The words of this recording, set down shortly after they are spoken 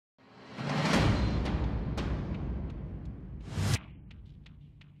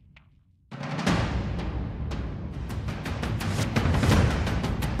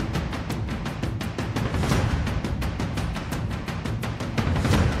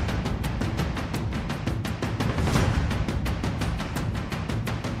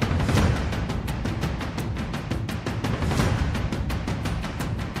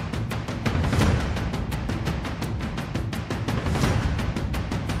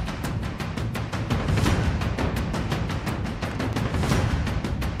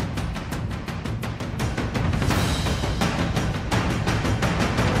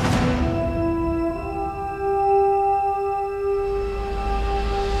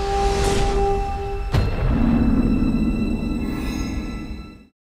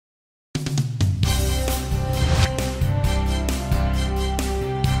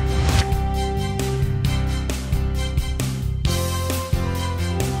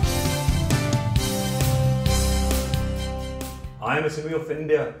IamSME of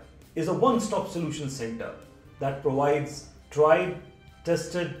India is a one-stop solution center that provides tried,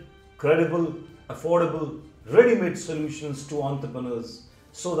 tested, credible, affordable, ready-made solutions to entrepreneurs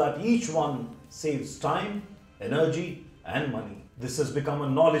so that each one saves time, energy and money. This has become a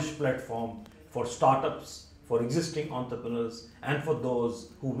knowledge platform for startups, for existing entrepreneurs and for those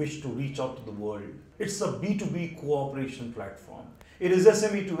who wish to reach out to the world. It's a B2B cooperation platform. It is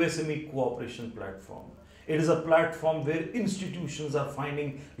SME to SME cooperation platform. It is a platform where institutions are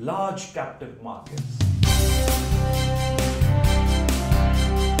finding large captive markets.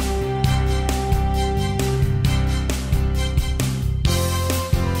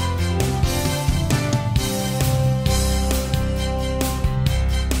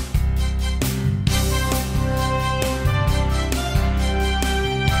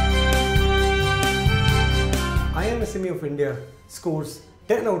 IamSME of India scores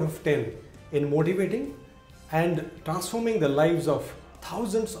 10 out of 10 in motivating and transforming the lives of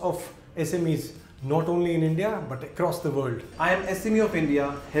thousands of SMEs not only in India but across the world. IamSME of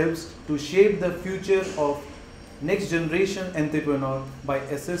India helps to shape the future of next generation entrepreneur by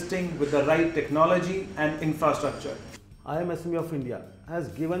assisting with the right technology and infrastructure. IamSME of India has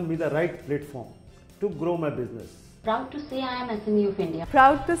given me the right platform to grow my business. Proud to say I am SME of India.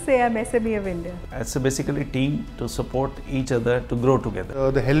 Proud to say I am SME of India. It's basically a team to support each other to grow together.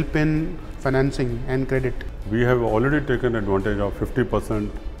 The help in financing and credit. We have already taken advantage of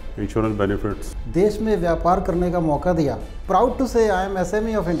 50% insurance benefits. देश में व्यापार करने का मौका दिया. Proud to say I am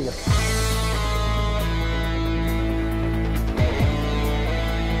SME of India.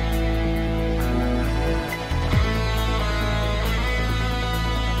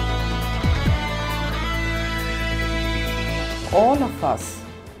 All of us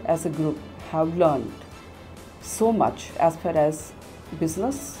as a group have learned so much as far as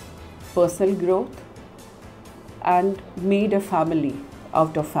business, personal growth and made a family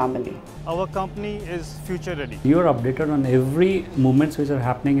out of family. Our company is future ready. You are updated on every movements which are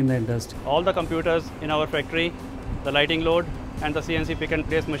happening in the industry. All the computers in our factory, the lighting load and the CNC pick and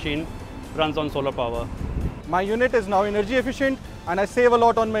place machine runs on solar power. My unit is now energy efficient and I save a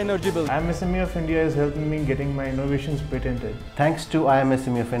lot on my energy bill. IamSME of India is helping me getting my innovations patented. Thanks to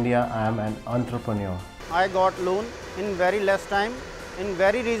IamSME of India, I am an entrepreneur. I got loan in very less time, in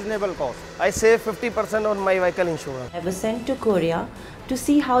very reasonable cost. I save 50% on my vehicle insurance. I was sent to Korea to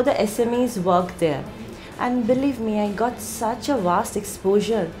see how the SMEs work there. And believe me, I got such a vast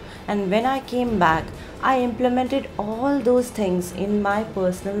exposure. And when I came back, I implemented all those things in my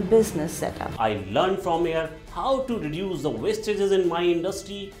personal business setup. I learned from here how to reduce the wastages in my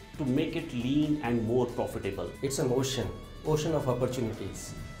industry to make it lean and more profitable. It's an ocean of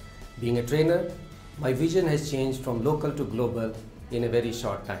opportunities. Being a trainer, my vision has changed from local to global in a very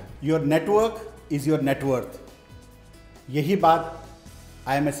short time. Your network is your net worth. यही बात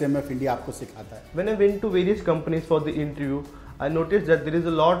IamSME of India आपको सिखाता है. When I went to various companies for the interview, I noticed that there is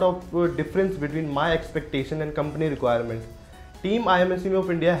a lot of difference between my expectation and company requirements. Team IamSME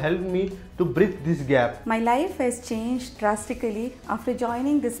of India helped me to bridge this gap. My life has changed drastically after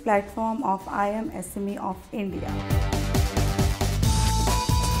joining this platform of IamSME of India.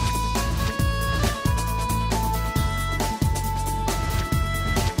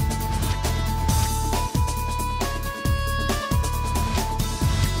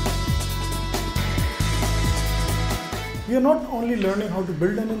 We are not only learning how to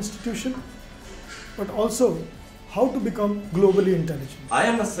build an institution, but also how to become globally intelligent.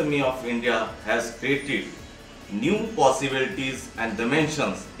 IamSME of India has created new possibilities and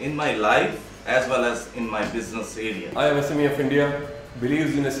dimensions in my life as well as in my business area. IamSME of India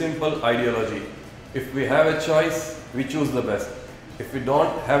believes in a simple ideology. If we have a choice, we choose the best. If we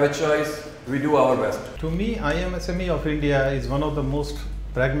don't have a choice, we do our best. To me, IamSME of India is one of the most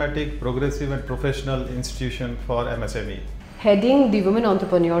pragmatic, progressive and professional institution for MSME. Heading the Women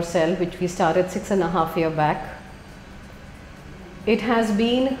Entrepreneur Cell, which we started 6.5 years back, it has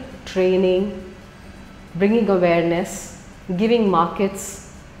been training, bringing awareness, giving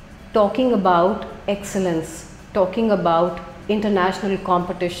markets, talking about excellence, talking about international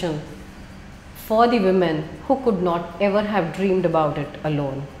competition for the women who could not ever have dreamed about it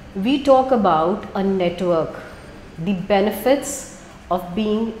alone. We talk about a network, the benefits of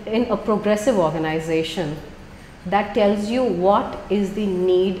being in a progressive organization that tells you what is the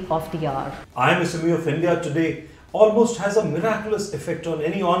need of the hour. IamSME of India today almost has a miraculous effect on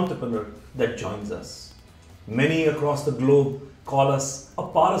any entrepreneur that joins us. Many across the globe call us a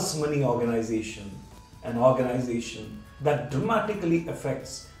Paras Money organization, an organization that dramatically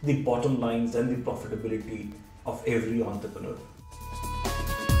affects the bottom lines and the profitability of every entrepreneur.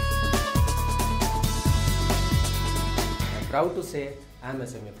 Proud to say I am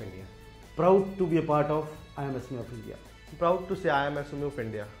SME of India. Proud to be a part of IamSME of India. Proud to say I am SME of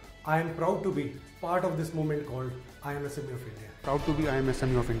India. I am proud to be part of this movement called IamSME of India. Proud to be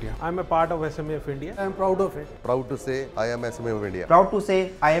IamSME of India. I am a part of SME of India. I am proud of it. Proud to say I am SME of India. Proud to say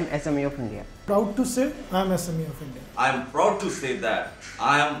I am SME of India. Proud to say I am SME of India. I am proud to say that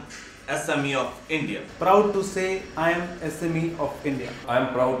I am SME of India. Proud to say I am SME of India. I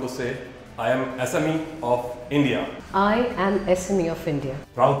am proud to say I am SME of India. I am SME of India.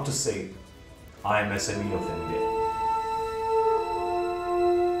 Proud to say I am SME of India.